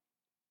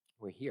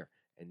we're here,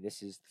 and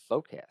this is the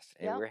Floatcast,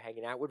 and Yep. we're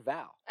hanging out with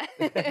Val.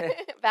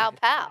 Val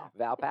Pal.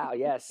 Val Pal,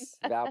 yes,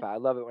 Val Pal. I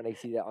love it when I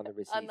see that on the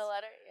receipts. On the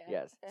letter, yeah.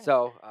 Yes.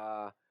 So,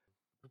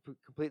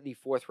 completely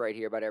forthright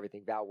here about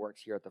everything. Val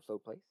works here at the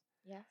Float Place.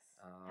 Yes,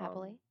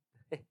 happily.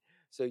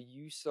 So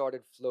you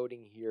started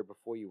floating here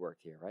before you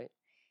worked here, right?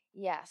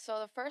 Yeah, so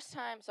the first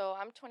time, so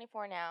I'm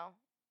 24 now.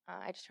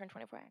 I just turned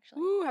 24,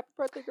 actually. Woo, happy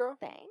birthday, girl.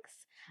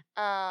 Thanks.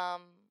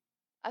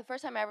 The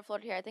first time I ever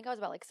floated here, I think I was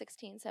about like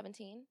 16,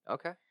 17.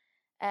 Okay.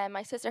 And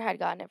my sister had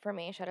gotten it for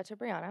me. Shout out to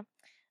Brianna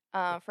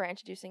for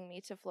introducing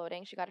me to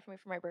floating. She got it for me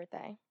for my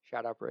birthday.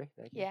 Shout out, Brie.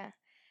 Thank you. Yeah.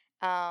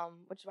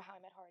 Which is how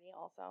I met Hardy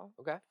also.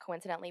 Okay.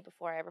 Coincidentally,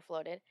 before I ever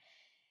floated.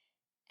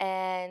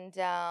 And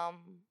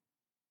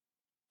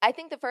I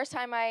think the first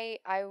time I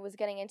was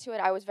getting into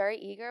it, I was very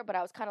eager, but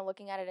I was kind of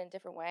looking at it in a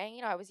different way.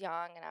 You know, I was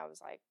young and I was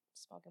like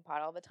smoking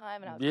pot all the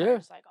time. And I was kind of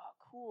just like, oh,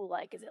 cool.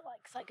 Like, is it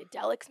like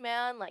psychedelics,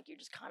 man? Like, you're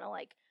just kind of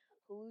like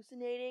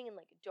hallucinating in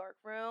like a dark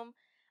room.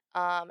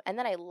 And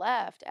then I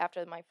left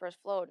after my first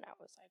float and I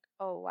was like,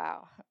 oh,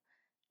 wow.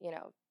 You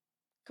know,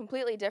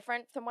 completely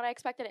different from what I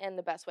expected in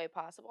the best way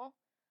possible.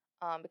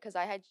 Because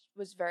I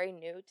was very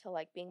new to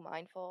like being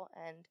mindful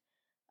and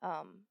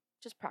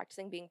just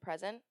practicing being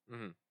present.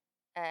 Mm-hmm.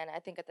 And I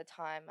think at the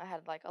time I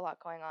had like a lot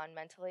going on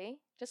mentally,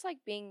 just like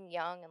being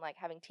young and like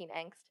having teen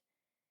angst.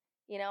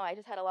 You know, I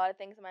just had a lot of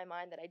things in my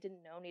mind that I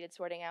didn't know needed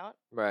sorting out.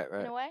 Right.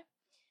 In a way.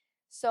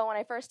 So when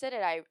I first did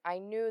it, I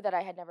knew that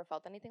I had never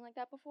felt anything like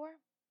that before.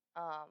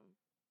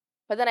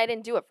 But then I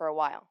didn't do it for a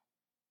while.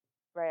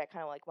 Right, I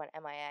kind of like went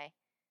MIA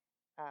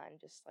and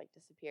just like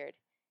disappeared.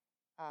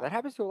 That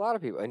happens to a lot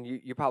of people, and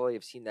you probably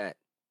have seen that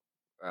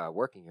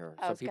working here.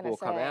 Some people will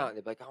come out and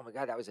they'll be like, "Oh my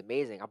God, that was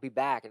amazing! I'll be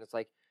back," and it's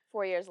like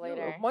 4 years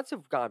later, months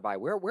have gone by.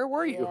 Where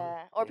were you?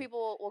 Yeah, or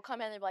people will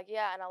come in and they'll be like,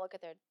 "Yeah," and I'll look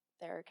at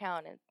their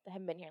account and they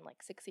haven't been here in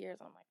like 6 years,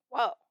 and I'm like,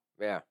 "Whoa,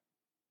 yeah,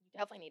 you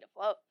definitely need a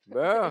float."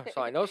 Yeah,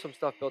 so I know some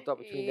stuff built up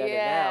between then and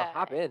now.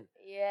 Hop in.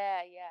 Yeah.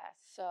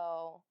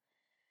 So,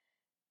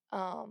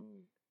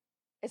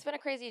 it's been a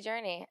crazy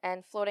journey,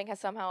 and floating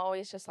has somehow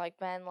always just like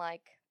been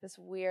like this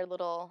weird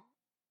little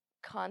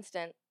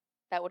constant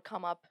that would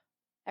come up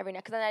every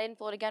night. Because then I didn't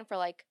float again for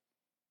like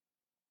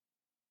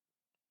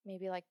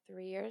maybe like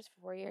 3 years,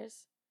 4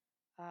 years.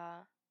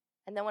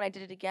 And then when I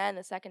did it again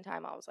the second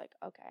time, I was like,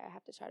 okay, I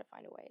have to try to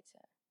find a way to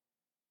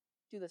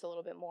do this a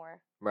little bit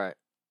more. Right.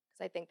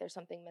 Because I think there's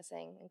something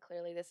missing, and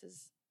clearly this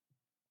is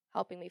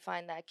helping me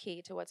find that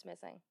key to what's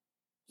missing.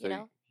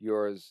 So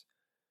yours.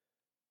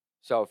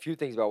 So a few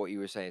things about what you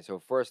were saying. So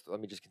first, let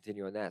me just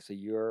continue on that. So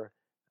you're,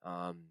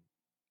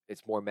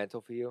 it's more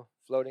mental for you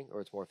floating, or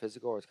it's more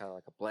physical, or it's kind of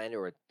like a blend,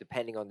 or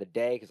depending on the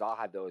day. Because I'll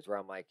have those where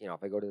I'm like,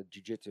 if I go to the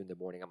jiu-jitsu in the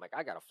morning, I'm like,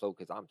 I gotta float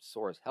because I'm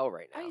sore as hell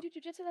right now. Oh, you do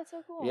jiu-jitsu? That's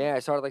so cool. Yeah, I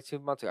started like 2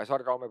 months ago. I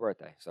started on my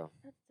birthday, so.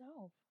 That's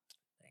dope.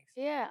 Thanks.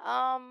 Yeah.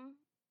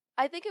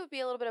 I think it would be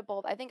a little bit of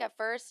both. I think at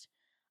first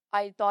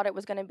I thought it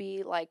was gonna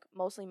be like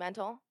mostly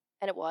mental,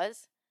 and it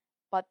was.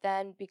 But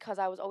then because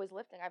I was always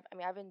lifting,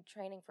 I've been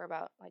training for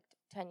about like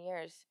 10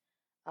 years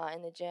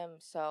in the gym.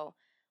 So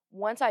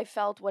once I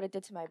felt what it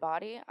did to my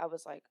body, I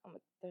was like, oh my,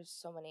 there's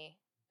so many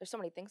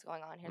things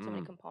going on here, so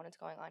many components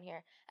going on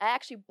here. I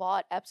actually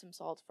bought Epsom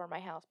salts for my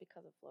house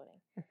because of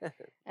floating.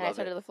 And I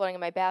started floating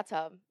in my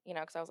bathtub,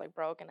 because I was like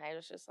broke and I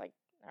was just like,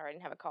 or I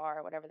didn't have a car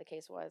or whatever the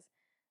case was.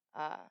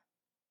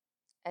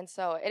 And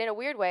so, and in a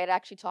weird way, it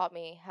actually taught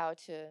me how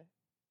to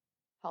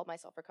help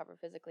myself recover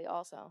physically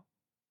also.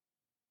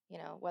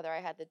 Whether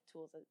I had the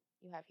tools that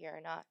you have here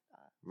or not.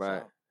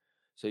 Right.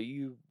 So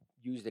you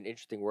used an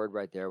interesting word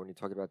right there when you're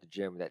talking about the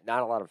gym that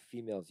not a lot of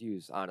females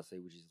use, honestly,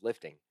 which is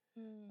lifting.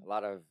 A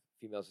lot of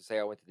females will say,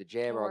 I went to the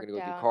gym, or I'm going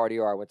to go do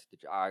cardio, or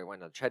I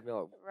went on the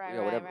treadmill,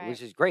 whatever,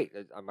 which is great.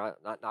 I'm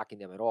not knocking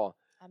them at all.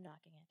 I'm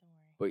knocking it,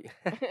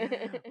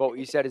 don't worry. But what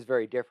you said is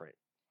very different.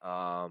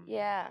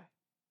 Yeah.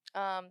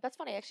 That's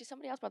funny. Actually,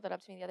 somebody else brought that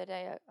up to me the other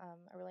day,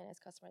 a really nice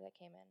customer that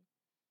came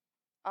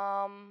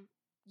in.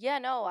 Yeah,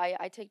 no,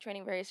 I take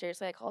training very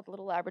seriously. I call it the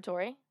little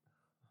laboratory.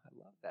 I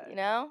love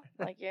that.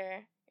 Like you're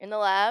in the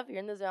lab, you're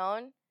in the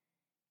zone,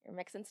 you're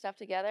mixing stuff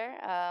together.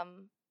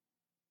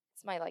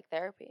 It's my like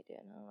therapy, dude.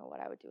 I don't know what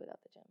I would do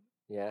without the gym.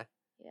 Yeah.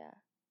 Yeah.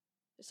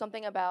 There's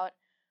something about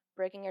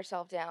breaking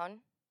yourself down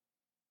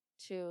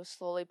to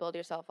slowly build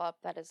yourself up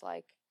that is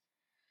like,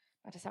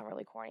 not to sound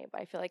really corny, but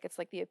I feel like it's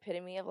like the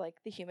epitome of like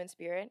the human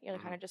spirit. You're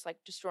kind of just like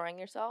destroying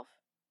yourself.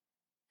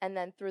 And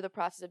then through the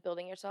process of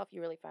building yourself,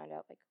 you really find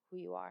out like who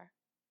you are.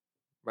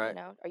 Right.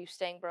 Are you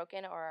staying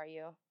broken, or are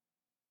you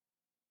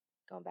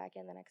going back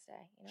in the next day?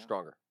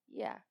 Stronger.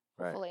 Yeah,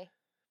 hopefully.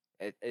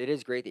 Right. It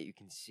is great that you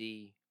can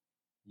see.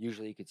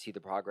 Usually, you can see the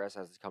progress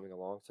as it's coming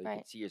along, so you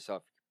can see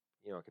yourself.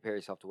 Compare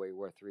yourself to where you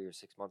were 3 or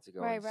 6 months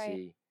ago, and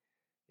see,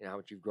 how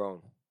much you've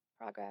grown.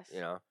 Progress.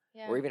 Yeah.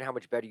 Or even how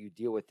much better you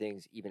deal with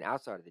things even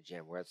outside of the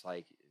gym, where it's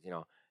like,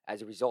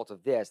 as a result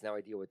of this, now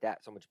I deal with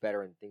that so much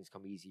better, and things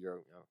come easier.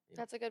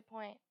 That's a good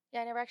point.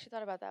 Yeah, I never actually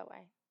thought about that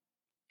way.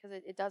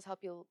 Because it does help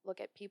you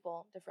look at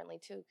people differently,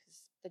 too,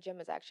 because the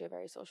gym is actually a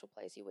very social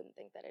place. You wouldn't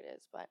think that it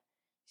is, but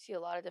you see a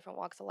lot of different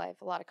walks of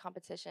life, a lot of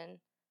competition,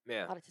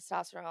 Yeah. a lot of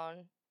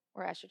testosterone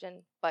or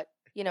estrogen, but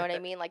you know what I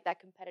mean? Like that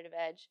competitive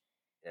edge.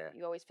 Yeah.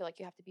 You always feel like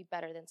you have to be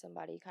better than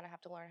somebody. You kind of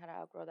have to learn how to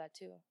outgrow that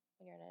too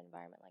when you're in an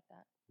environment like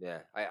that. Yeah.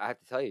 I have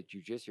to tell you,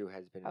 jujitsu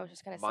has been I was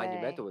just gonna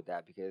monumental say, with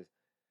that because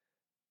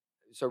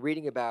so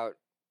reading about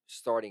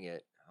starting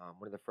it,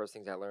 one of the first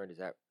things I learned is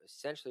that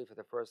essentially for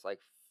the first like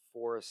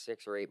 4,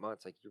 6, or 8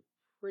 months, like you're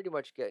pretty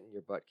much getting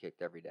your butt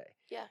kicked every day.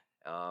 yeah,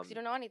 Um, because you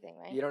don't know anything,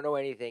 right? you don't know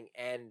anything,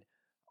 and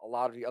a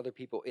lot of the other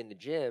people in the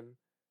gym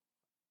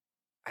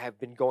have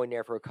been going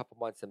there for a couple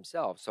months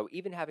themselves. So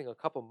even having a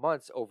couple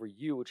months over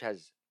you, which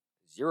has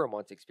 0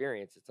 months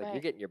experience, it's like you're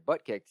Right, getting your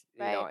butt kicked,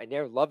 right. and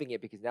they're loving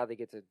it because now they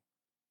get to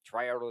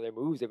try out all their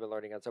moves they've been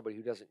learning on somebody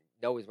who doesn't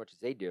know as much as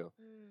they do.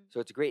 Mm. So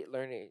it's a great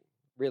learning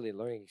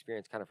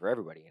experience kind of for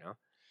everybody.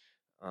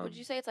 Would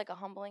you say it's like a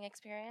humbling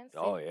experience?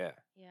 Oh yeah,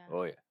 Yeah.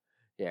 oh yeah,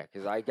 yeah.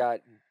 Because I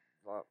got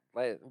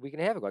like a week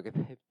and a half ago, I got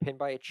pinned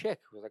by a chick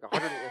who was like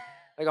 100,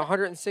 like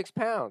 106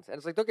 pounds, and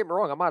it's like, don't get me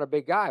wrong, I'm not a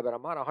big guy, but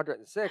I'm not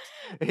 106.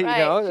 Right. And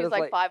She's it's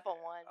like like, 5'1".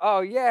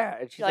 oh yeah,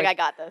 and She's like, I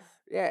got this.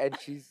 yeah, and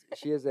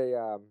she has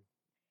a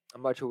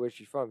I'm not sure where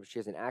she's from, but she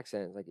has an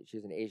accent. It's like she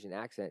has an Asian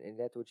accent, and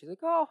that's what she's like.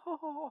 Oh, ho,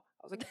 ho, ho.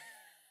 I was like,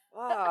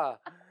 ah.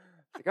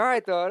 It's like, all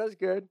right, though, that's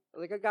good. I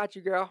was like, I got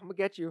you, girl. I'm gonna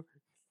get you.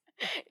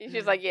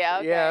 She's like, yeah,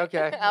 okay. Yeah,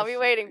 okay. I'll be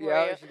waiting for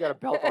Yeah, you. she's got a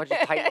belt on. She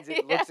tightens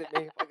it, Yeah. looks at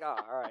me. I'm like, oh,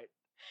 all right,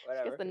 She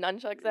whatever. gets the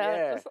nunchucks out.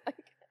 Yeah. Just like,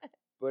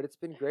 But it's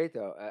been great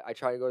though. I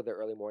try to go to the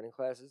early morning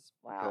classes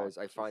wow. because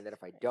I find that Jesus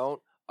if I Christ.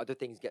 don't, other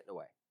things get in the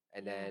way,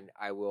 and Yeah. then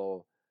I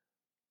will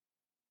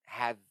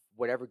have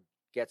whatever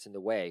gets in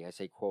the way. I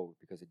say quote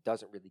because it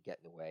doesn't really get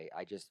in the way.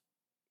 I just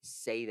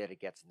say that it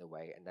gets in the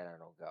way, and then I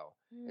don't go.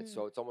 And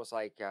so it's almost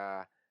like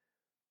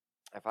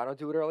if I don't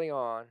do it early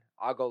on,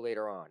 I'll go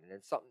later on, and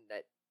then something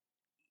that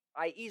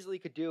I easily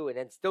could do and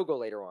then still go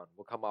later on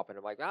will come up, and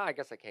I'm like, I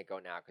guess I can't go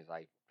now because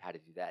I had to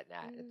do that and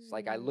that. It's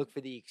like I look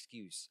for the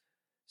excuse.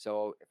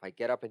 So if I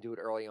get up and do it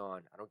early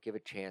on, I don't give a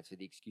chance for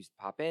the excuse to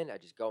pop in. I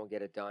just go and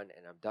get it done,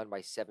 and I'm done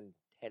by 7,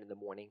 10 in the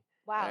morning.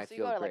 Wow. And I So you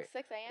feel go to great. like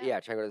 6 a.m.? Yeah, I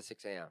try to go to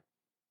 6 a.m.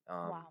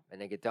 Wow. And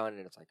then get done,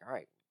 and it's like, all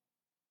right,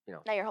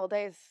 Now your whole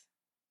day's.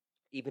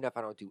 even if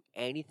I don't do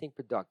anything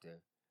productive,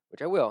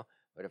 which I will,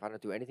 but if I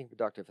don't do anything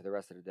productive for the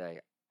rest of the day,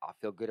 I'll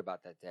feel good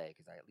about that day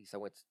because at least I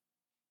went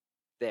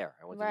there.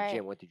 I went to the Right.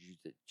 gym, went to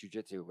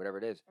jujitsu, whatever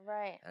it is,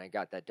 Right. and I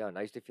got that done.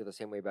 I used to feel the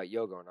same way about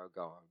yoga, and I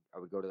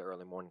would go to the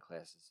early morning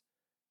classes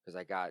because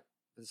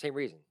for the same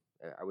reason.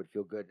 I would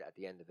feel good at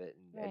the end of it,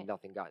 and Right.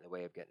 nothing got in the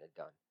way of getting it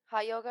done.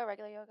 Hot yoga,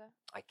 regular yoga?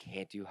 I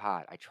can't do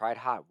hot. I tried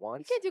hot You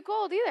once. can't do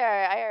cold either,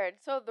 I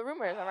heard. So the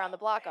rumors around the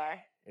block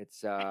are.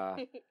 It's No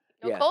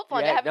yeah, cold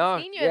plunge. I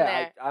haven't seen you in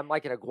there. I'm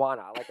like an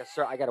iguana.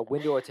 I got a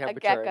window of A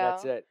temperature, and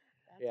that's gecko. it.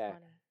 That's Yeah.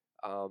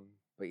 funny.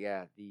 But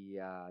yeah,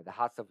 the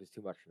hot stuff was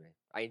too much for me.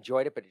 I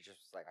enjoyed it, but it just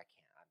was like I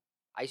can't.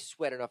 I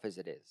sweat enough as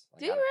it is. Like,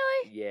 Do you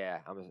really?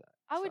 Yeah,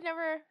 I would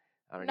never.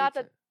 I don't Not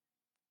need that to.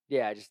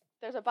 Yeah, I just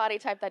there's a body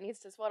type that needs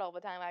to sweat all the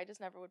time. I just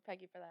never would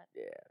peg you for that.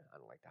 yeah, I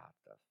don't like the hot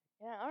stuff.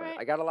 Yeah, all But right.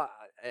 I got a lot.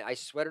 I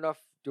sweat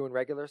enough doing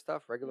regular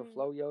stuff, regular Mm.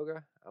 flow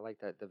yoga. I like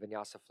the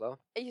vinyasa flow.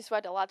 You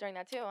sweat a lot during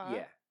that too, huh?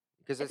 Yeah,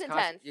 because It's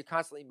intense. you're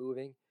constantly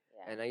moving.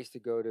 Yeah. And I used to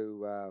go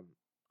to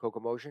Coco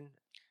Motion,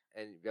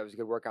 and that was a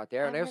good workout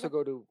there. And I I've also heard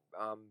go to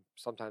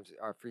sometimes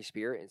Free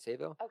Spirit in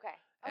Sayville. Okay.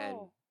 And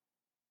Oh.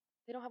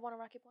 They don't have one on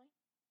Rocky Point?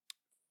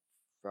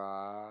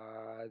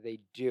 they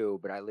do,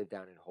 but I live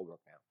down in Holbrook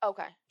now.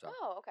 Okay. So,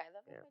 Oh, okay.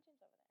 That yeah. my gym's over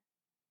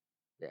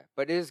there. Yeah,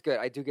 but it is good.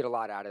 I do get a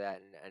lot out of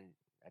that, and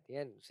at the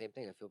end, same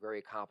thing. I feel very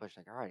accomplished.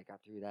 Like, all right, I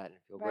got through that, and I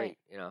feel Right.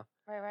 great.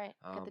 Right.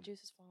 Get the Um,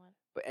 juices flowing.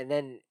 But and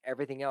then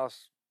everything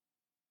else,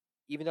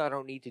 even though I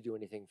don't need to do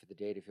anything for the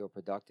day to feel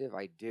productive,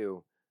 I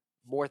do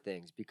more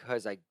things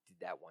because I did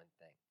that one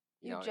thing.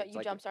 You it's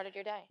like jump started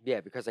your day.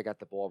 yeah, because I got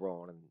the ball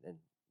rolling and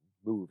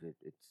moved.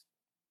 It's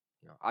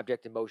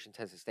object in motion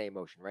tends to stay in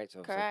motion, right? So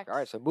it's like, Correct. all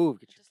right, so move,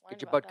 Just get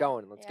learned your about butt that.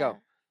 going, let's go.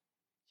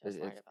 Just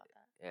It's- learned about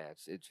that. Yeah,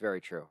 it's very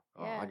true,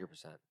 Yeah.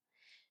 100%.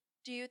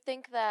 Do you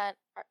think that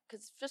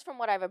because just from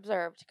what I've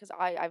observed, because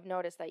I've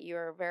noticed that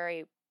you're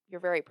very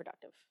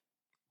productive.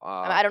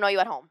 I mean, I don't know you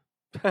at home,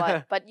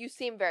 but you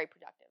seem very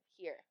productive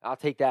here. I'll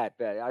take that.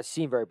 But I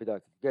seem very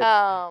productive. Good,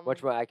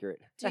 much more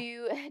accurate. do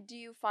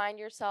you find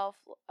yourself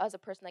as a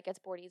person that gets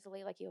bored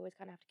easily? Like you always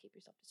kind of have to keep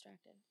yourself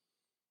distracted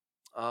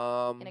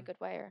in a good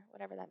way or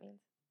whatever that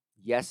means.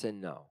 Yes and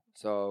no.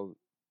 So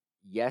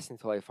yes,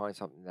 until I find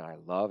something that I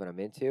love and I'm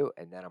into,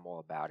 and then I'm all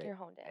about it. You're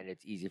honed in. And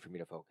it's easy for me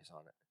to focus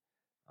on it.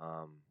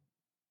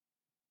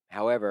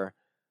 However,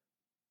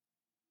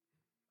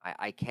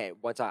 I can't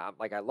I'm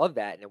like I love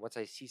that, and then once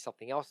I see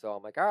something else, though,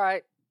 I'm like, all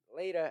right,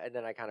 later, and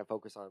then I kind of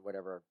focus on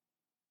whatever,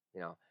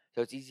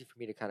 So it's easy for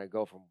me to kind of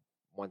go from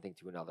one thing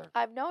to another.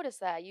 I've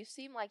noticed that you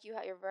seem like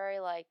you're very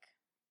like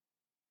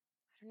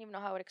I don't even know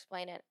how I would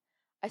explain it.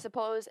 I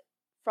suppose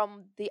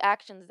from the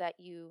actions that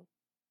you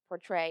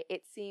portray,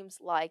 it seems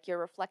like you're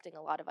reflecting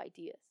a lot of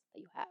ideas that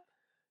you have,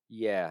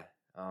 Yeah,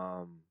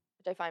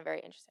 which I find very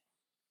interesting.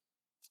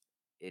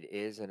 it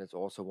is, and it's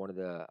also one of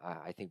the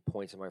I think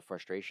points of my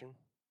frustration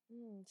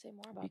Say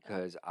more about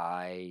because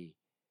I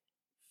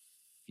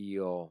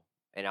feel,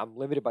 and I'm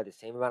limited by the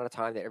same amount of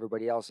time that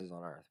everybody else is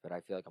on Earth, but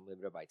I feel like I'm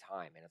limited by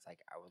time, and it's like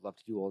I would love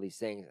to do all these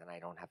things, and I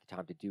don't have the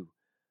time to do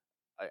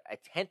a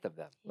tenth of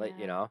them, like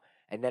Yeah.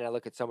 And then I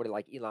look at somebody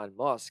like Elon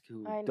Musk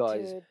who I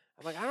does. dude.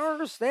 I'm like, I don't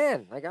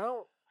understand. Like, I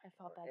don't. I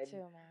felt that And too,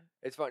 man.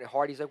 it's funny.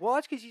 Hardy's like, well,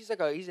 that's because he's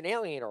an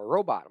alien or a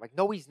robot. I'm like,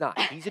 no, he's not.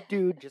 He's a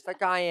dude, just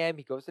like I am.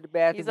 He goes to the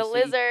bathroom. He's a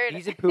lizard.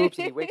 He's and poops,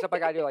 and he wakes up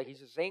like I do. Like,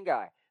 he's the same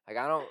guy. Like,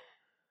 I don't.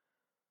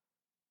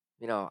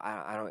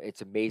 I don't.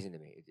 It's amazing to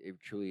me. It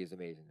truly is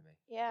amazing to me.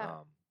 Yeah.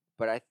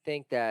 But I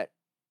think that.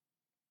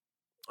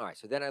 All right.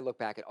 So then I look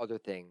back at other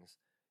things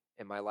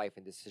in my life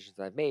and decisions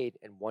I've made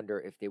and wonder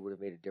if they would have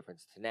made a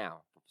difference to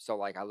now. So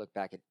like I look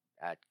back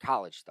at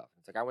college stuff.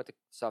 It's like I went to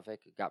Suffolk,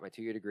 got my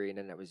 2-year degree, and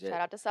then that was it.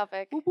 Shout out to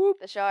Suffolk. Whoop, whoop.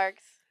 The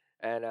Sharks.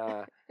 And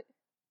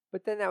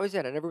but then that was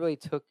it. I never really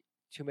took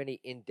too many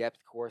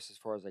in-depth courses as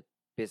far as like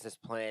business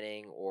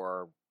planning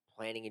or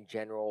planning in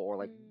general or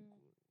like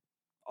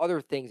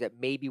other things that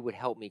maybe would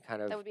help me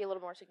kind of. That would be a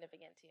little more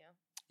significant to you.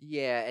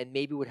 Yeah, and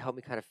maybe would help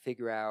me kind of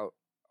figure out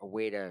a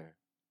way to,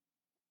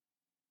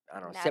 I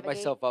don't know, set Navigate.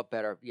 myself up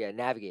better. Yeah,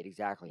 navigate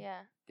exactly. Yeah.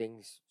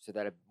 Things so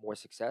that I have more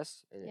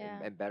success Yeah.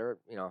 and better,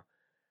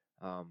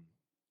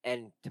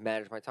 and to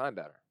manage my time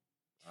better,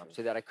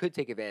 so that I could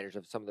take advantage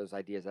of some of those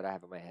ideas that I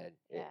have in my head.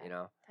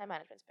 Yeah. Time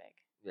management's big.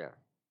 Yeah,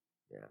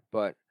 yeah.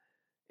 But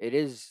it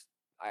is.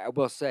 I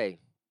will say,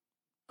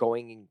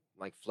 going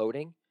like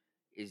floating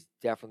is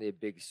definitely a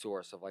big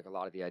source of like a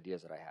lot of the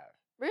ideas that I have.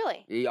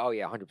 Really? Oh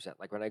yeah, 100%.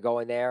 Like when I go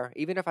in there,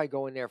 even if I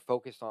go in there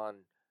focused on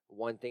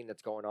one thing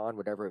that's going on,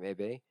 whatever it may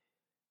be,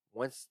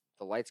 once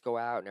the lights go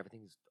out and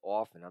everything's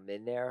off and I'm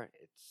in there,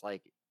 it's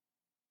like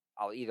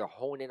I'll either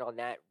hone in on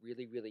that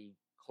really, really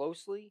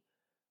closely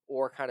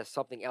or kind of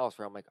something else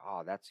where I'm like,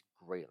 oh, that's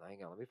great.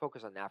 Hang on, let me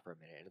focus on that for a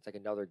minute. And it's like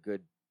another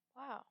good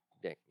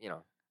thing, I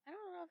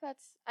don't know if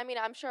that's, I mean,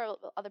 I'm sure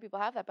other people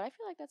have that, but I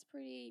feel like that's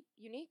pretty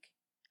unique.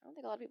 I don't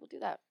think a lot of people do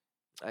that.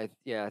 I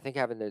think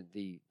having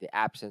the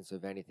absence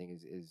of anything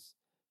is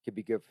could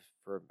be good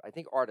for I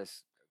think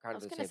artists kind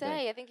of the same thing. I was gonna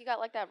say, I think you got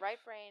like that right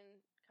brain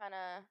kind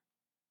of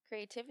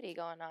creativity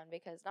going on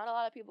because not a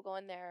lot of people go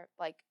in there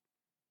like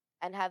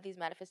and have these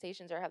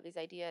manifestations or have these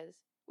ideas,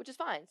 which is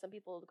fine. Some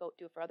people go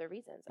do it for other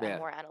reasons. Yeah. I'm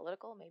more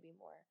analytical, maybe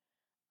more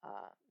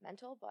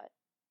mental, but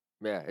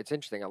yeah, it's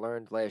interesting. I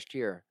learned last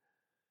year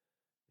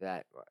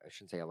that I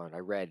shouldn't say I learned. I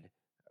read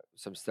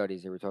some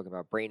studies. They were talking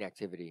about brain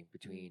activity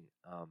between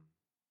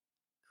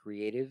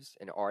creatives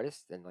and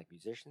artists and like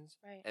musicians,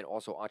 right. and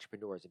also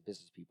entrepreneurs and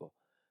business people.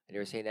 And they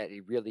were saying that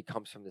it really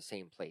comes from the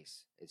same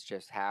place. It's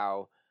just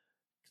how,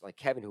 like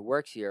Kevin, who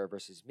works here,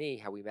 versus me,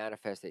 how we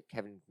manifest it.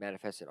 Kevin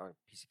manifests it on a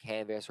piece of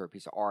canvas or a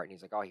piece of art, and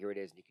he's like, "Oh, here it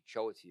is," and he can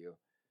show it to you.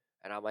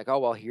 And I'm like, "Oh,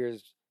 well,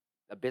 here's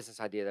a business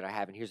idea that I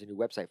have, and here's a new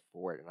website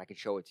for it, and I can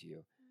show it to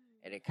you."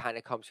 And it kind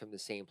of comes from the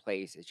same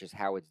place. It's just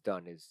how it's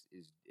done is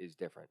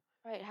different.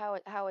 Right.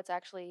 How it's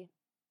actually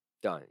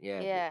done.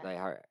 Yeah. Yeah.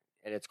 Like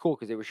and it's cool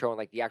because they were showing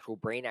like the actual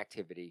brain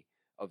activity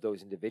of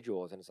those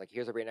individuals, and it's like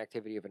here's the brain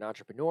activity of an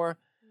entrepreneur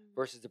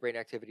versus the brain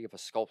activity of a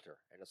sculptor,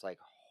 and it's like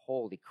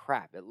holy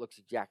crap, it looks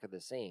exactly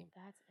the same.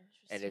 That's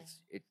interesting.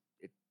 And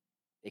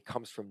it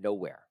comes from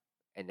nowhere,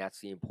 and that's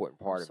the important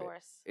part of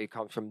it. It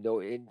comes from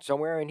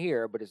somewhere in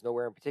here, but it's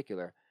nowhere in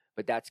particular.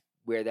 But that's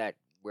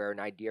where an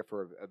idea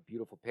for a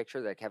beautiful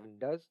picture that Kevin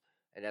does,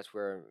 and that's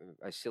where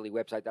a silly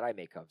website that I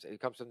make comes.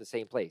 It comes from the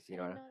same place, I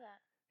didn't know that.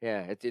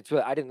 Yeah, it's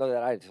I didn't know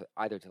that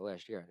either till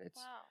last year.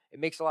 Wow. It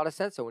makes a lot of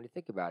sense though when you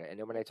think about it. And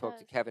then when I talked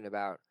to Kevin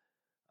about,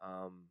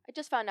 I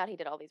just found out he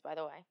did all these, by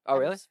the way. Oh,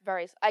 really?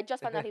 I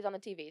just found out he's on the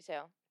TV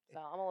too, so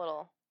I'm a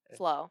little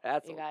slow.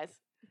 That's you guys.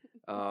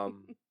 I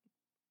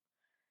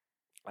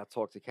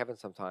talk to Kevin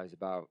sometimes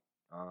about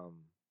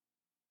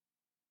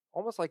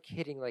almost like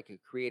hitting like a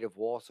creative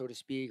wall, so to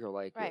speak, or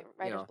like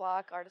writer's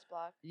block, artist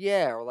block.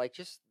 Yeah, or like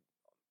just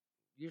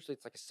usually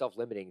it's like a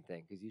self-limiting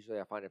thing because usually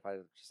I find if I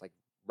just like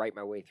write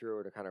my way through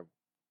it or kind of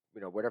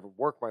whatever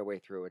work my way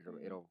through it,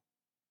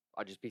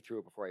 I'll just be through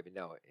it before I even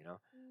know it,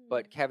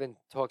 But Kevin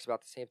talks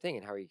about the same thing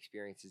and how he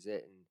experiences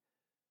it,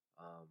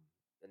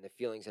 and the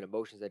feelings and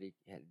emotions that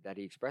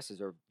he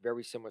expresses are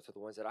very similar to the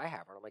ones that I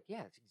have. And I'm like,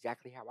 yeah, that's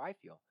exactly how I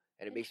feel,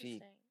 and it makes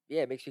me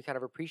kind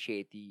of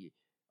appreciate the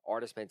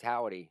artist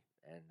mentality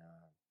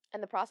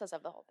and the process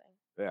of the whole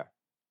thing. Yeah.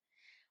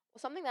 Well,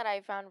 something that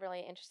I found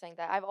really interesting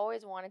that I've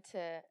always wanted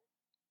to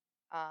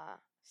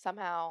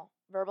somehow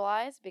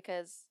verbalize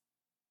because,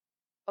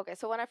 okay,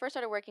 so when I first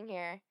started working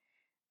here,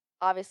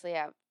 obviously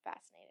I'm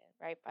fascinated,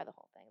 right, by the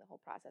whole thing, the whole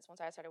process.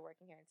 Once I started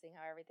working here and seeing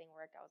how everything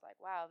worked, I was like,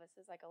 wow, this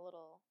is like a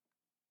little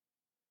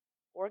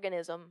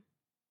organism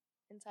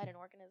inside an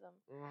organism.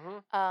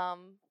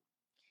 Mm-hmm.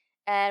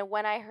 And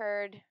when I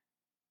heard, I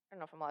don't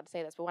know if I'm allowed to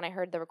say this, but when I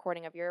heard the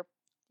recording of your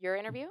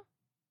interview,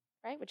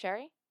 right, with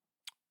Cherry?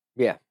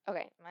 Yeah.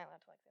 Okay, am I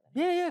allowed to like say that?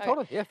 Yeah, okay.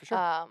 Totally. Yeah, for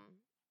sure.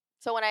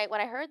 So when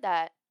I heard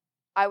that,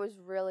 I was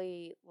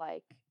really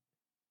like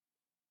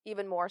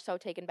even more so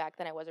taken back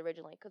than I was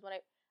originally because when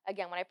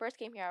I first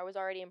came here, I was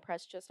already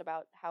impressed just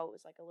about how it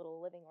was like a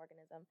little living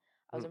organism.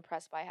 I was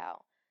impressed by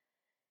how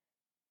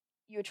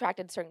you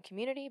attracted a certain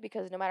community,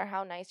 because no matter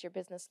how nice your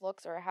business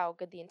looks or how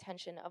good the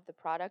intention of the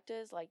product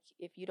is, like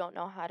if you don't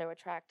know how to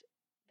attract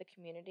the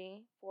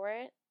community for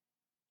it,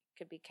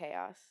 could be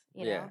chaos.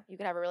 You Yeah. know, you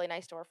could have a really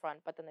nice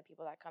storefront, but then the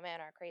people that come in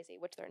are crazy,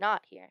 which they're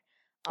not here.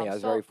 Yeah, I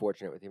was So very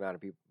fortunate with the amount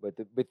of people,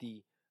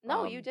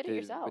 no, you did it with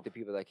yourself. the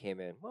people that came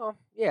in. Well,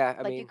 yeah,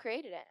 I Like you mean,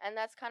 created it, and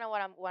that's kind of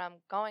what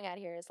I'm going at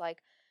here is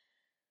like.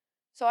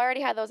 So I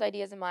already had those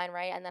ideas in mind,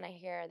 right? And then I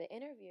hear the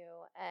interview,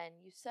 and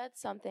you said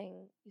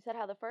something. You said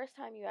how the first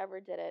time you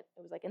ever did it,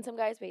 it was like in some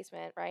guy's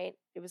basement, right?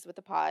 It was with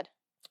the pod.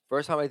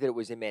 first time I did it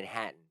was in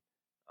Manhattan,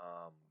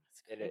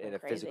 It's in even a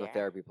physical crazier.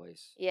 therapy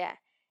place. Yeah,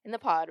 in the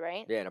pod,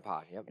 right? Yeah, in a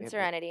pod. Yep, In yep, yep.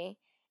 Serenity,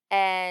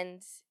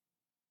 and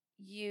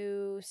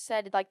you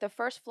said like the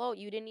first float,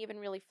 you didn't even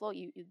really float.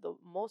 The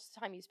most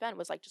time you spent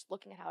was like just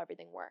looking at how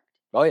everything worked.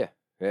 Oh yeah,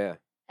 yeah.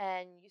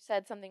 And you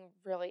said something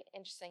really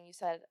interesting. You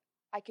said,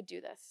 "I could do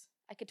this.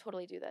 I could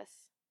totally do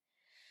this."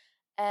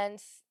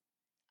 And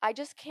I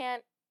just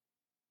can't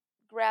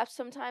grasp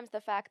sometimes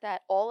the fact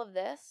that all of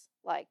this,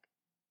 like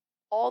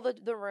all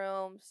the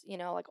rooms, you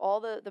know, like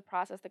all the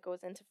process that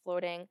goes into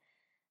floating,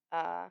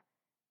 uh,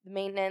 the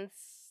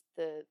maintenance,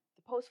 the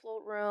post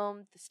float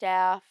room, the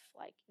staff,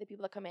 like the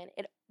people that come in,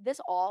 this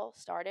all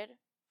started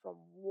from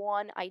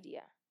one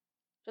idea.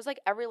 Just like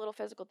every little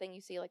physical thing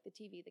you see, like the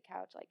TV, the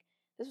couch, like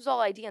this was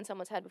all idea in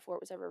someone's head before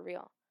it was ever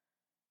real.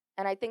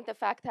 And I think the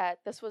fact that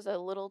this was a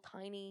little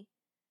tiny,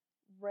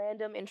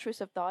 random,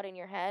 intrusive thought in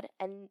your head,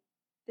 and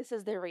this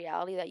is the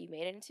reality that you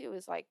made it into,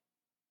 is like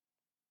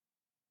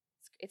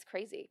it's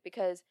crazy.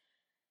 Because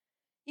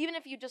even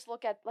if you just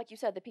look at, like you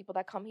said, the people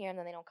that come here and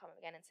then they don't come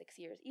again in 6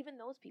 years, even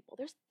those people,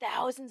 there's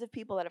thousands of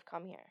people that have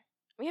come here.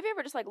 I mean, have you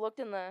ever just like looked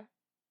in the?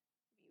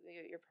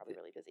 You're probably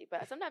really busy,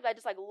 but sometimes I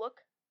just like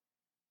look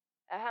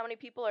at how many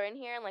people are in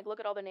here and like look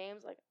at all their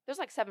names. Like there's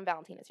like 7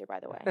 Valentinas here, by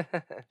the way.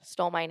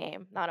 Stole my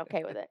name. Not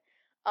okay with it.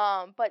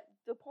 But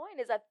the point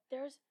is that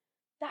there's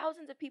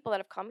thousands of people that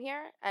have come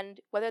here, and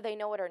whether they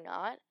know it or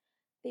not,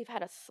 they've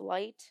had a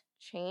slight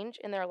change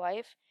in their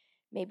life.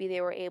 Maybe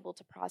they were able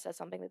to process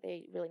something that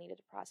they really needed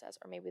to process,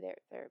 or maybe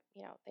they're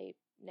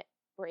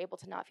were able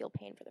to not feel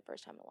pain for the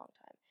first time in a long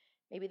time.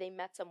 Maybe they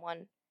met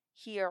someone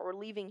here or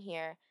leaving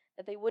here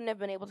that they wouldn't have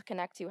been able to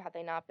connect to had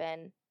they not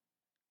been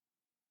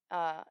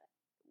uh,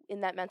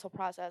 in that mental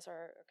process,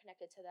 or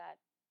connected to that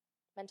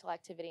mental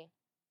activity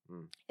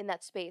in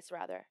that space,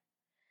 rather,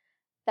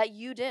 that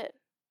you did.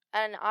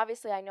 And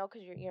obviously I know,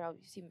 because you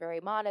seem very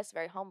modest,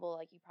 very humble,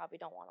 like you probably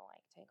don't want to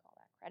like take all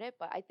that credit,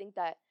 but I think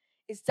that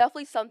it's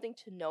definitely something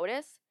to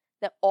notice,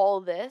 that all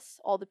the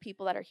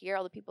people that are here,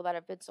 all the people that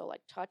have been so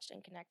like touched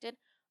and connected,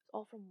 it's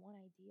all from one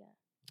idea.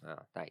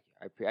 Oh, thank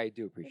you. I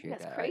do appreciate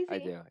that's that. crazy. I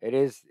do. It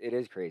is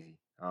crazy.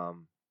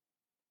 And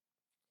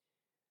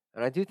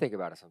I do think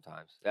about it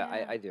sometimes. Yeah,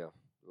 Yeah. I do.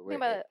 Think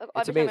about it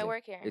It's every time I amazing.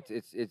 work here.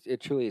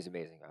 It truly is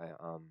amazing.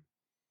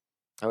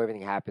 How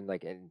everything happened,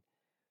 like, and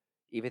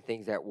even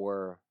things that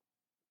were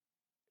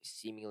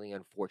seemingly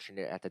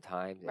unfortunate at the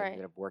time that Right.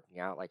 ended up working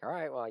out. Like, all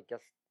right, well, I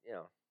guess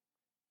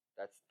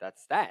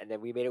that's that, and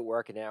then we made it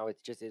work, and now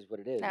it just is what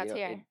it is. Now it's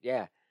here.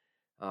 Yeah.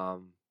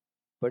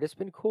 But it's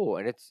been cool,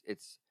 and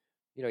it's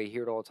you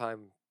hear it all the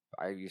time.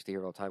 I used to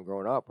hear it all the time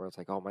growing up, where it's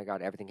like, oh my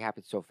god, everything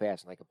happens so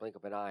fast, in like a blink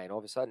of an eye, and all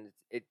of a sudden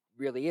it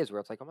really is, where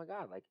it's like, oh my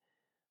god, like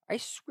I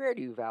swear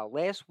to you, Val,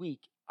 last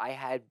week I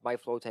had my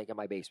float tank in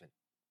my basement.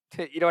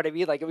 You know what I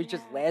mean? Like it was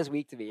just last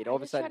week to me, and all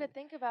of a sudden try to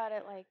think about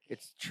it, like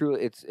it's true.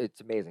 It's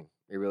amazing.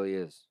 It really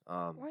is.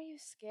 Weren't you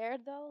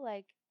scared though,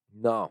 like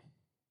No,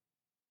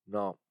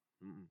 no,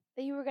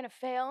 that you were gonna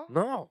fail?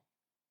 no.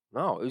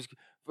 It was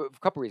for a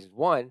couple reasons.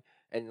 One,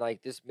 and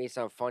like this may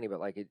sound funny, but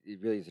like it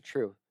really is the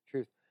truth.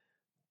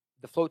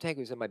 The float tank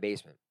was in my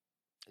basement,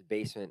 the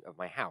basement of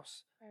my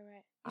house.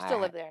 Right. You still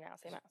live there now,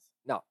 same house?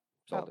 No,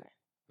 sold it.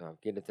 No,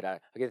 get into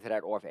that. I'll get into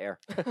that off air.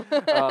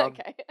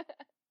 Okay.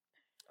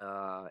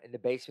 In the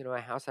basement of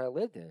my house that I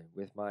lived in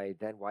with my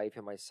then wife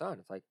and my son.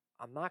 It's like,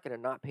 I'm not gonna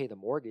not pay the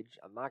mortgage.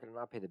 I'm not gonna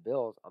not pay the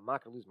bills. I'm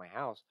not gonna lose my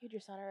house. You had your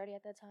son already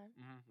at that time?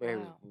 He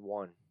was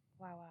 1.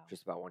 Wow.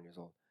 Just about 1 year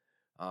old.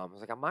 I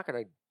was like, I'm not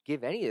gonna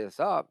give any of this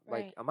up.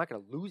 Right. Like, I'm not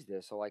gonna lose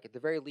this. So, like, at the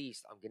very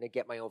least, I'm gonna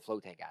get my own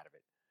float tank out of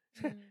it.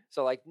 Mm.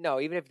 So, like,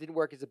 no, even if it didn't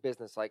work as a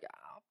business, like,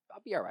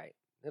 I'll be all right.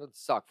 It'll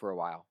suck for a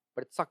while,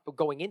 but it sucked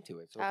going into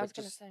it. So it's like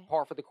just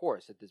par for the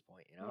course at this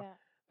point, Yeah.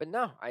 But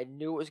no, I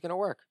knew it was gonna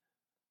work.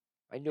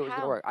 I knew it was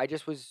gonna work. I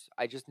just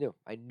knew.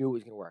 I knew it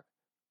was gonna work.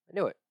 I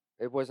knew it.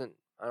 It wasn't.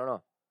 I don't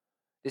know.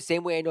 The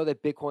same way I know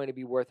that Bitcoin would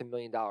be worth $1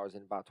 million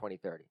in about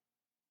 2030.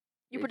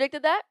 You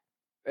predicted that?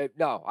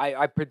 No,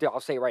 I predict.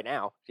 I'll say it right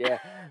now. Yeah,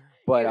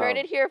 but you heard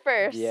it here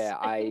first. Yeah,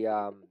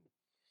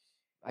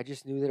 I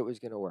just knew that it was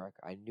gonna work.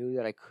 I knew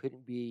that I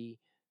couldn't be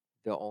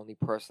the only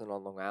person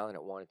on Long Island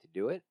that wanted to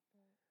do it.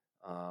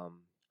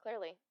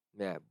 Clearly.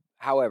 Yeah.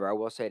 However, I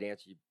will say, to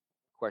answer your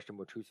question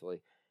more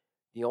truthfully,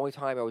 the only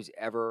time I was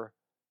ever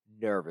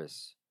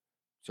nervous.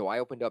 So I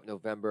opened up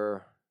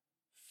November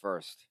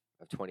 1st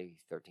of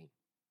 2013.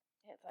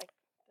 Yeah, it's like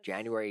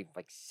January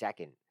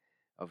 2nd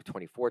of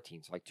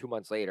 2014. So like 2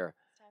 months later,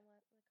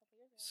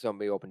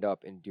 somebody opened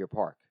up in Deer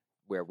Park.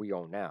 where we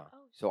own now. Oh,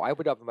 So I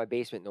went up in my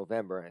basement in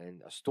November,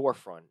 and a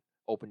storefront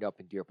opened up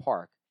in Deer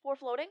Park For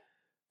floating?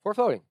 for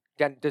floating.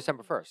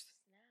 December Oh, 1st.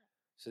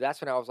 So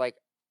that's when I was like,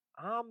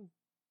 I'm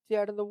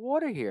dead in the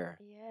water here.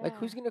 snap. Like,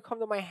 who's Yeah. gonna come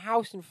to my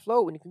house and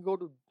float when you can go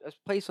to a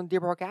place on Deer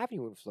Park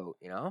Avenue and float?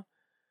 You know,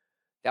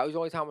 that was the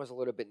only time I was a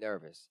little bit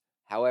nervous.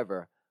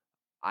 However,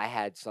 I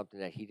had something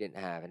that he didn't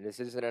have, and this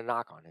isn't a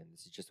knock on him.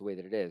 This is just the way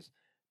that it is,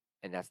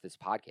 and that's this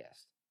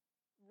podcast.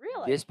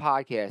 Really? This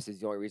podcast is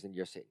the only reason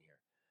you're sitting here,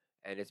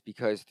 and it's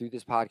because through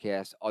this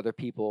podcast, other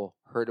people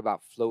heard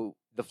about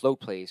the float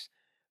place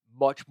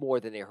much more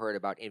than they heard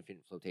about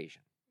infant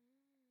flotation,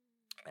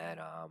 and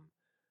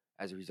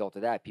as a result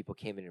of that, people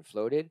came in and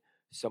floated.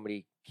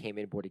 Somebody came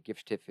in and bought a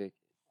gift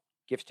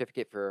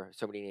certificate for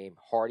somebody named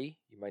Hardy.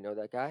 You might know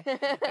that guy.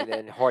 And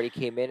then Hardy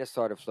came in and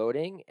started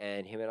floating,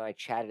 and him and I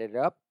chatted it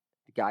up.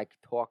 The guy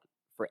could talk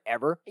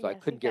forever, so I Yes,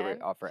 he couldn't get rid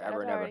can. of Shout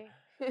forever out and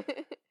to ever.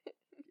 Hardy.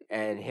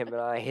 And him and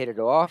I hit it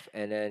off,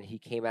 and then he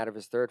came out of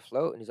his third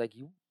float, and he's like,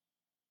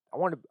 I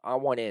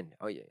want in."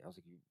 Oh yeah, I was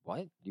like, "You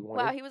what? You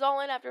want Wow, in?" he was all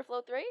in after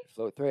float 3?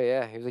 Float 3,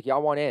 yeah. He was like, "Yeah, I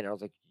want in." I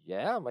was like,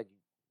 "Yeah." I'm like,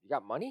 "You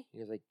got money?" He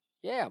was like,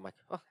 "Yeah." I'm like,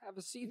 "Oh, have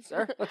a seat,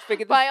 sir. Let's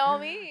figure this. By all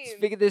Let's means.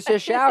 figure this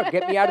ish out.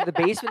 Get me out of the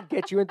basement.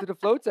 Get you into the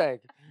float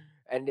tank."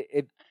 And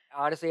it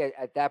honestly,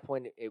 at that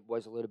point, it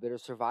was a little bit of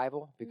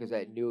survival because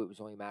I Mhm. knew it was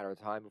only a matter of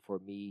time before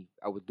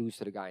I would lose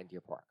to the guy in Deer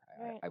Park.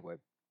 Right. I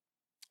would.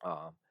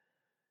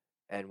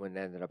 And what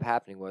ended up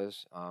happening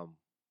was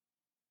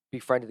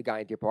befriended the guy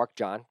in Deer Park,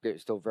 John.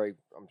 Still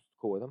I'm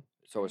cool with him.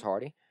 So is Mhm.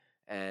 Hardy.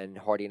 And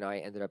Hardy and I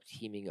ended up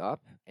teaming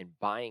up and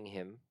buying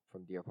him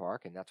from Deer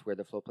Park, and that's where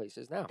the float place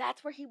is now.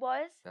 That's where he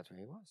was? That's where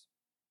he was.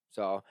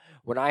 So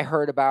when I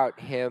heard about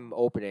him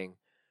opening,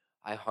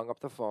 I hung up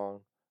the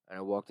phone and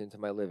I walked into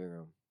my living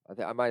room.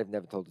 I might have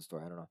never told the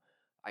story. I don't know.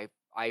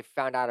 I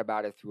found out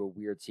about it through a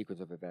weird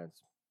sequence of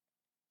events,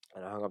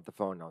 and I hung up the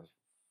phone and I was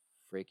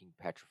freaking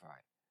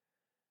petrified.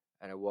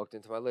 And I walked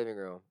into my living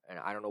room, and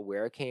I don't know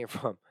where it came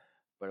from,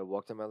 but I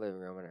walked in my living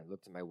room and I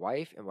looked at my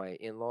wife and my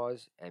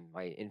in-laws and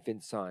my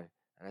infant son,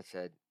 and I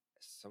said,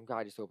 "Some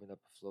guy just opened up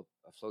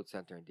a float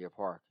center in Deer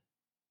Park,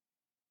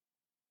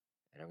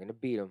 and I'm gonna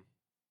beat him,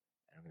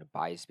 and I'm gonna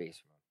buy his space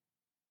from him."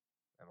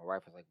 And my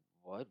wife was like,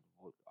 "What?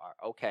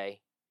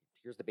 Okay,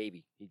 here's the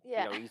baby.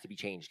 Yeah. He needs to be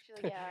changed."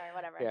 She's like, yeah, all right,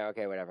 whatever. Yeah,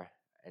 okay, whatever.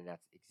 And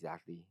that's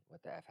exactly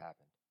what the f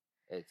happened.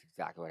 It's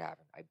exactly what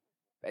happened.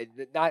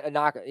 Not a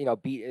knock.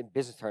 Beat in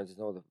business terms.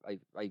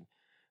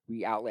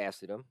 We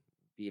outlasted him,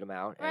 beat him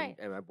out, Right.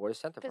 and I bought a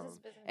center from Because him.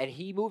 it's business. And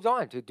he moved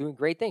on to doing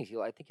great things.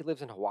 I think he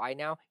lives in Hawaii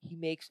now. He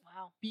makes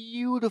Wow.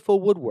 beautiful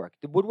woodwork.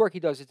 The woodwork he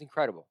does is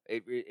incredible.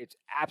 It's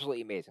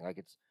absolutely amazing. Like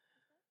it's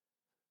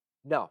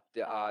no,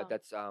 Oh.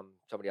 that's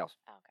somebody else.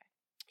 Oh, okay.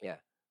 Yeah.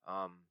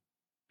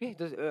 Yeah, he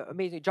does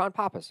amazing. John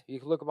Pappas. You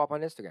can look him up on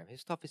Instagram.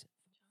 His stuff is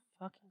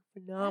fucking I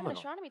have an phenomenal.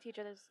 astronomy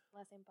teacher that's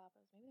last name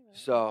Papas. Maybe they're related.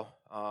 So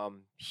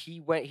he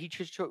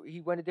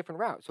went a different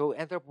route. So it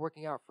ended up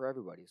working out for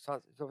everybody.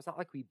 So it's not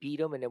like we beat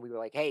him and then we were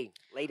like, "Hey,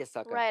 later,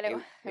 sucker." Right, it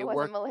wasn't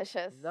worked.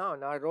 malicious. No,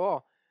 not at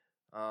all.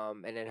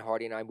 And then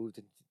Hardy and I moved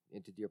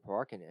into Deer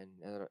Park and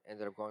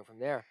ended up going from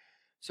there.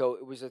 So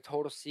it was a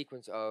total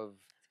sequence of,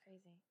 That's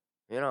crazy.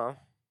 you know,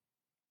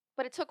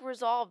 But it took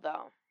resolve,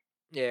 though.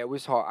 yeah, it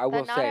was hard. I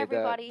will not say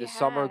everybody the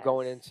summer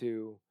going has.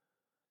 into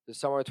the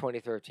summer of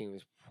 2013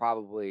 was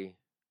probably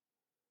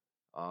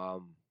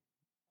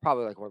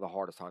like one of the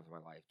hardest times of my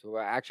life. So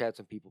I actually had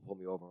some people pull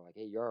me over and like,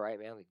 "Hey, you're all right,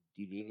 man? Like,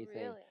 do you need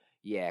anything?" Really?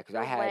 Yeah, because It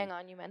I was had weighing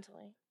on you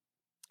mentally.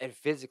 and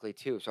physically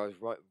too. So I was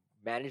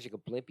managing a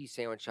Blimpie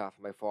sandwich shop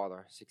for my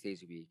father 6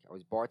 days a week. I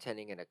was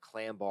bartending in a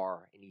clam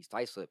bar in East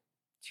Islip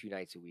 2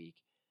 nights a week,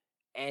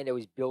 and I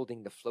was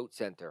building the float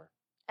center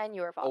And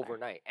you were a father.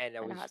 overnight. And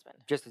I And a was husband.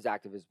 just as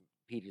active as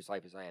Peter's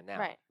life as I am now.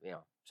 Right.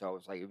 So it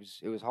was like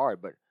it was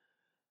hard, but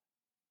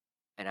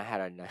and I had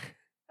a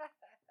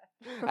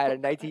I had a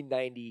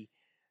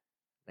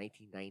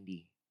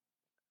 1990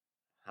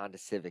 Honda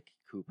Civic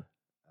coupe.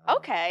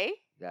 Okay.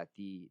 That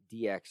the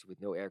DX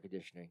with no air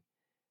conditioning.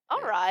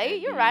 All right.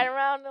 and You're the- riding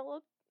around a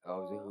little.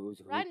 Oh, it was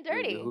a riding It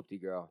dirty. was a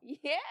hoopty girl.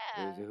 Yeah.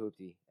 It was a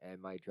hoopty,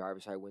 and my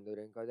driver's side window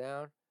didn't go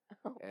down,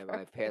 Oh, and my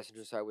perfect.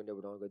 passenger side window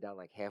would only go down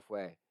like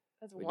halfway.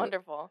 That's we know-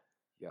 wonderful.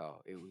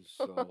 Yo, it was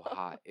so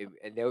hot.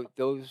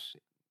 Those,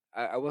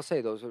 I will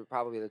say, those were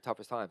probably the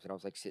toughest times. And I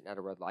was like sitting at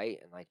a red light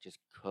and like just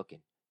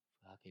fucking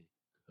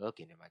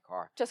cooking in my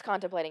car. Just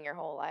contemplating your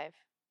whole life.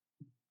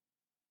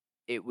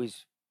 It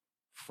was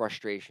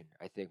frustration,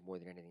 I think, more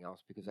than anything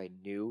else, because I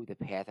knew the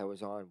path I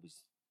was on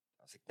was.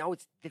 I was like, no,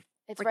 it's It's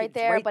freaking- right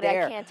there, right but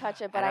there. I can't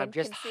touch it. But and I I'm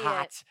just can see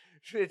hot.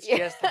 it. It's Yeah.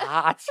 just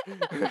hot.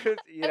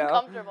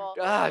 Uncomfortable.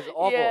 It's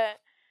awful. Yeah.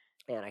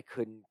 And I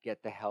couldn't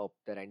get the help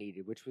that I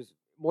needed, which was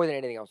more than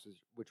anything else,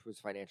 which was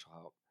financial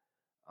help.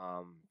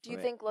 Do you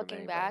from think from looking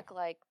anybody. back,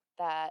 like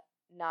that,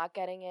 not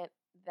getting it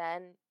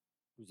then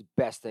It was the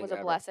best thing was a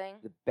ever. blessing?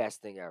 The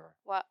best thing ever.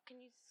 What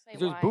can you say?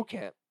 'Cause it was Why? boot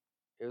camp.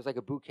 It was like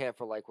a boot camp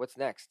for like what's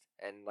next,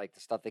 and like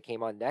the stuff that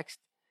came on next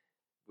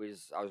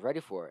I was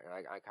ready for it, and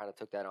I kind of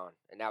took that on,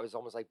 and that was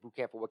almost like boot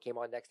camp for what came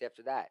on next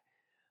after that.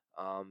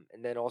 And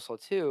then also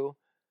too,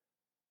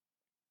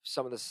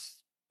 some of the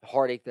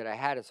heartache that I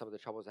had and some of the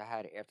troubles I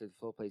had after the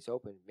flow place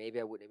opened, maybe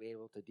I wouldn't have been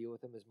able to deal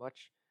with them as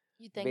much.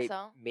 You think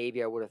so?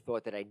 Maybe I would have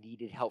thought that I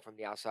needed help from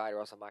the outside, or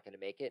else I'm not going to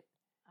make it.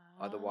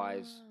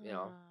 Otherwise,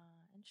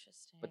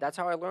 Interesting. But that's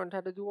how I learned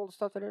how to do all the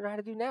stuff that I know how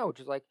to do now, which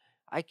is like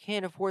I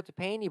can't afford to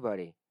pay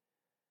anybody.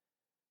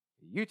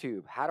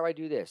 YouTube, how do I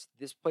do this?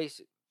 This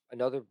place,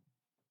 another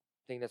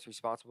thing that's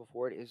responsible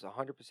for it is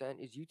 100%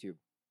 is YouTube.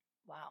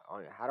 Wow.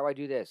 How do I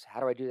do this? How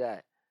do I do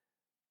that?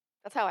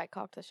 That's how I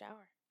caulked the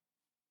shower.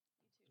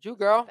 You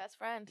girl, best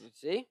friend.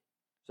 See,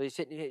 so you're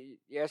sitting here,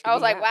 you're asking I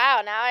was me like, how.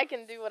 wow, now I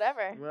can do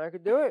whatever. Well, I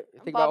could do it.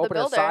 I'm Think Bob about the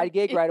opening a Builder. side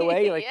gig right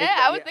away. You're like, Yeah,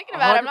 I was thinking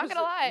about it. I'm not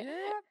gonna 100%. lie.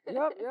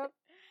 Yeah, yep.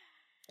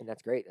 And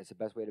that's great. That's the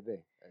best way to be.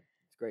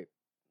 It's great.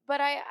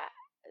 But I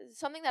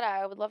something that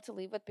I would love to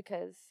leave with,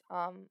 because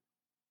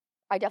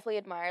I definitely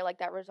admire like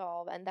that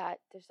resolve and that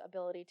this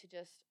ability to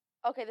just,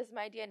 okay, this is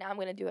my idea, now I'm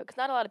gonna do it, because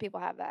not a lot of people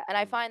have that. And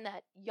I find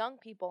that young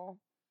people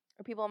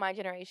or people in my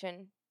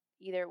generation,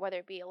 either whether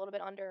it be a little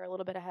bit under or a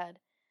little bit ahead,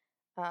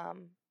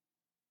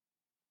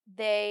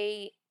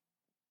 they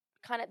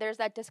kind of, there's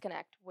that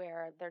disconnect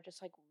where they're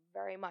just like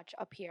very much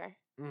up here,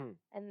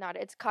 and not,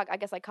 it's I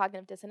guess like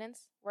cognitive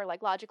dissonance, where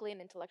like logically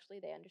and intellectually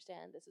they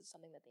understand this is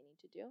something that they need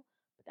to do,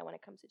 but then when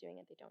it comes to doing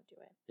it, they don't do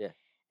it. Yeah.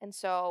 And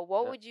so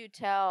what would you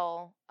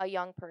tell a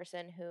young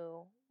person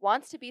who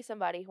wants to be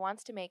somebody, who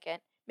wants to make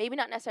it, maybe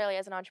not necessarily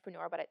as an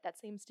entrepreneur, but that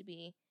seems to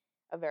be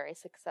a very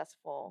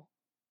successful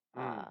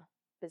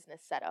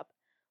business setup?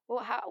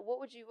 Well,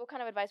 what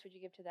kind of advice would you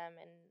give to them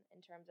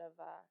in terms of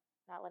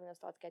not letting those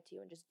thoughts get to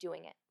you and just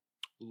doing it?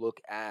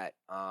 Look at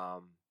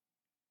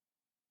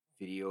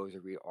videos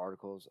or read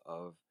articles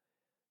of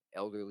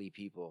elderly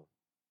people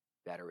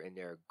that are in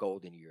their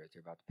golden years,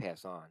 they're about to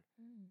pass on,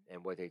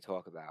 and what they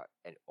talk about,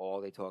 and all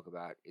they talk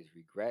about is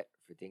regret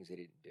for things they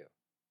didn't do.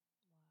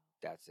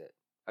 That's it.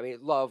 I mean,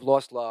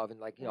 lost love, and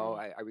like,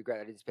 I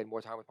regret I didn't spend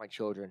more time with my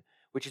children,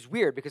 which is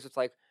weird because it's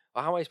like,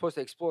 well, how am I supposed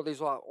to explore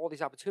all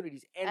these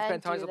opportunities and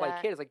spend time with my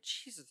kids? Like,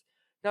 Jesus,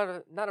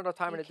 not enough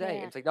time in a day.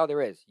 And it's like, no,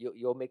 there is.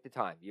 You'll make the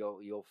time.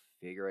 You'll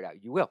figure it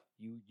out. You will.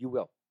 You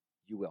will.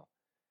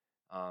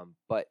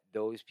 But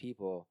those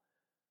people,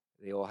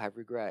 they all have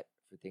regret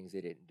for things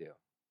they didn't do.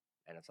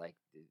 And it's like,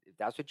 if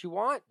that's what you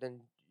want,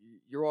 then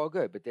you're all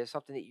good. But there's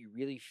something that you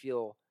really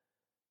feel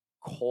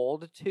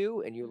called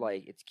to, and you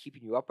like, it's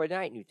keeping you up at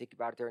night, and you think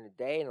about it during the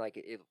day, and like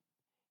it's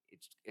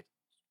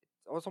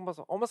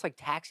almost like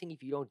taxing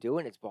if you don't do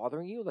it and it's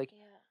bothering you. Like,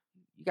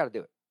 you got to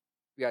do it.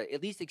 You got to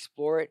at least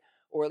explore it,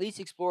 or at least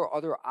explore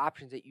other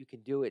options that you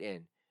can do it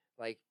in.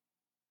 Like,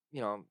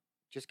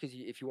 just because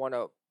if you want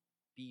to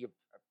be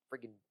a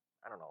friggin',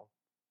 I don't know,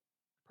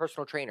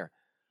 personal trainer,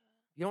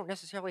 you don't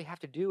necessarily have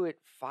to do it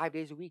 5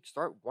 days a week.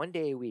 Start 1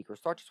 day a week, or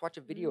start just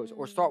watching videos,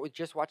 or start with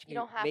just watching. You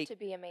don't have to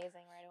be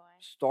amazing right away.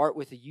 Start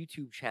with a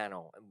YouTube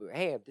channel, and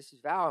hey, this is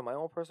Val, my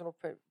own personal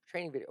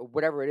training video, or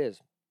whatever it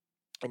is,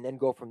 and then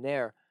go from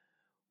there.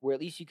 Where at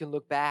least you can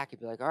look back and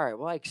be like, all right,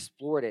 well, I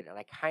explored it and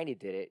I kind of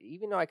did it,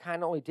 even though I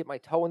kind of only dipped my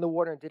toe in the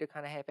water and did it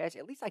kind of half-assed.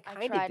 At least I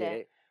kind of did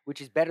it, which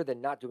is better than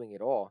not doing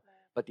it all. Right.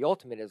 But the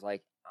ultimate is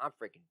like, I'm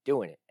freaking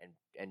doing it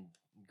and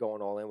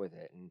going all in with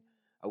it. And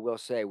I will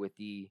say, with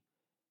the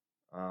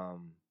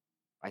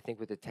I think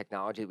with the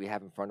technology that we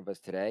have in front of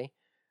us today,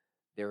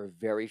 there are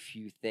very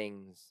few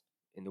things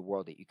in the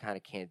world that you kind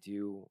of can't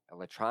do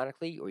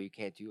electronically, or you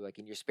can't do like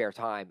in your spare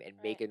time and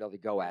make another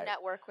go at it.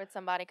 Network with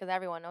somebody, because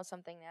everyone knows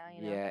something now,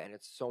 Yeah, and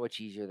it's so much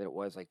easier than it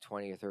was like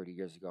 20 or 30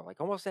 years ago.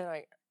 Like, almost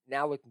then,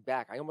 now looking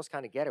back, I almost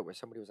kind of get it, where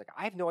somebody was like,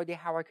 I have no idea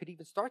how I could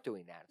even start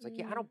doing that. It's like,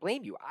 yeah, I don't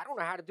blame you. I don't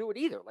know how to do it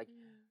either. Like,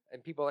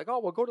 and people are like, oh,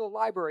 well, go to the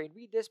library and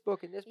read this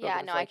book and this book.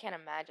 Yeah, no, I can't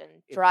imagine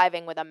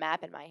driving with a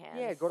map in my hands.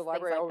 Yeah, go to the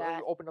library,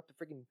 open up the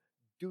freaking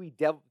Dewey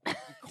Decimal.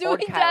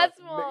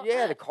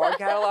 Yeah, the card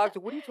catalog. So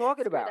what are you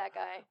talking about? That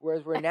guy.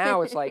 Whereas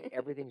now it's like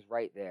everything's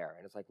right there,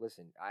 and it's like,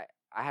 listen,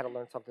 I had to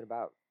learn something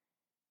about.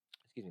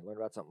 Learned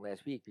about something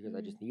last week because I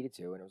just needed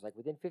to, and it was like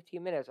within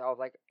 15 minutes I was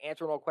like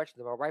answering all questions,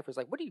 and my wife was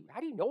like, how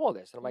do you know all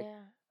this? And I'm like,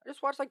 I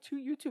just watched like 2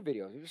 YouTube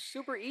videos. It was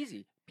super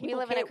easy. We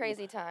live in a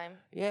crazy time.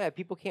 Yeah,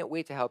 people can't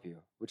wait to help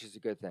you, which is a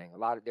good thing.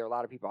 There are a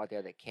lot of people out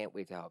there that can't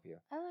wait to help you.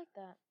 I like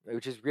that.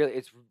 Which is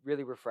it's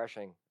really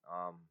refreshing.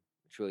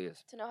 It truly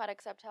is. To know how to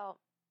accept help.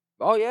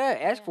 Oh yeah,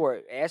 ask for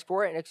it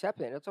and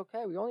accept it. And it's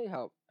okay. We all need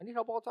help. I need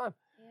help all the time.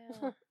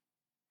 Yeah.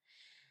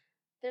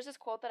 There's this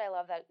quote that I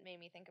love that made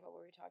me think about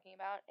what we were talking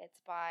about.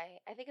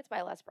 I think it's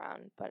by Les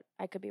Brown, but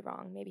I could be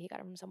wrong. Maybe he got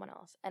it from someone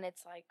else. And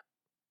it's like,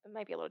 it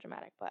might be a little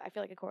dramatic, but I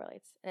feel like it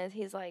correlates. And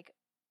he's like,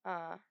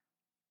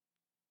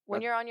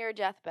 when you're on your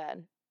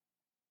deathbed,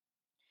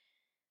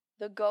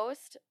 the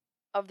ghost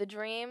of the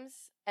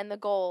dreams and the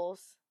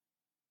goals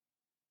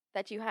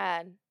that you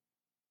had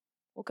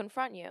will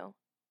confront you,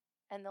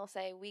 and they'll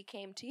say, we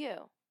came to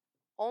you.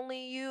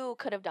 Only you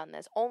could have done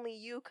this. Only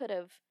you could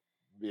have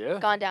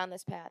gone down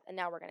this path, and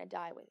now we're going to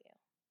die with you.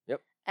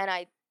 Yep.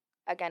 And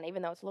again,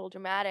 even though it's a little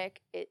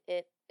dramatic, it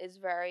is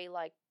very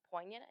like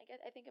poignant,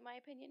 I think, in my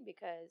opinion,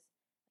 because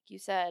like you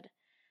said,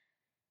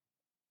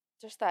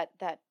 just that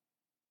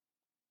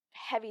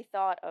heavy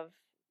thought of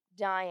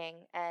dying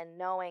and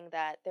knowing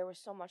that there was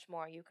so much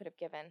more you could have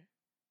given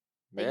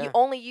that Yeah.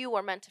 only you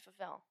were meant to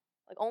fulfill.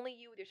 Like only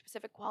you with your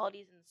specific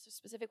qualities and the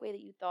specific way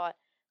that you thought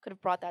could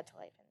have brought that to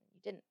life, and you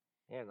didn't.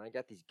 Yeah, and I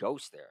got these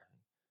ghosts there.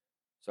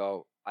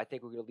 So I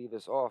think we're gonna leave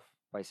this off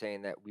by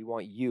saying that we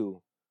want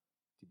you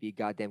to be a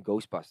goddamn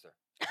Ghostbuster.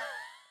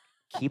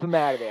 Keep him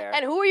out of there.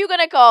 And who are you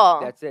gonna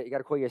call? That's it. You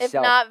gotta call if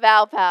yourself. not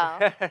Val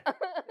Pal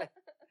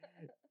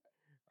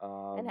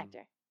and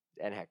Hector.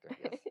 And Hector.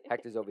 Yes.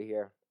 Hector's over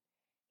here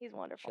He's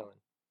wonderful.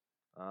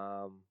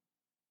 chilling.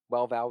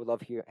 Well, Val, we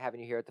love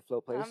having you here at the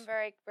Float Place. I'm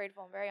very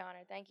grateful. I'm very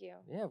honored. Thank you.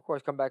 Yeah, of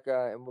course. Come back,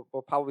 and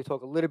we'll probably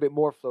talk a little bit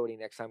more floating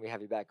next time we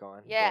have you back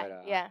on. Yeah,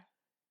 But, yeah.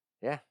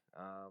 Yeah.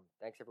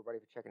 Thanks everybody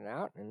for checking it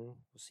out, and we'll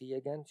see you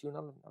again soon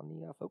on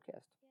the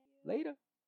Floatcast. Later.